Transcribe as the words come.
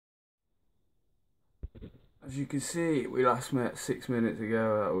As you can see, we last met 6 minutes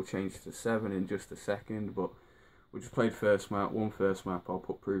ago. That will change to 7 in just a second, but we just played first map, one first map. I'll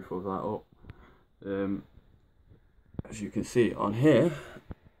put proof of that up. As you can see on here,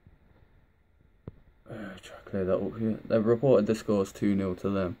 try to clear that up here. They've reported the scores 2-0 to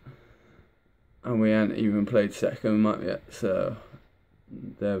them, and we haven't even played second map yet, so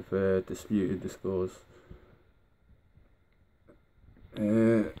they've disputed the scores.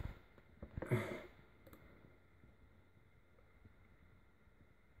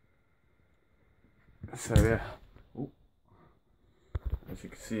 So yeah, as you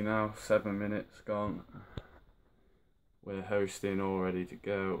can see now, 7 minutes gone. We're hosting, all ready to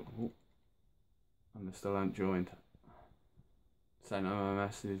go. And they still haven't joined. Sent them a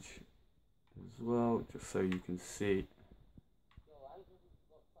message as well, just so you can see.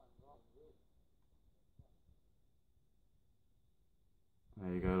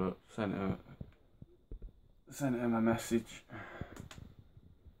 There you go, look, sent him a message.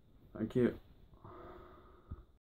 Thank you.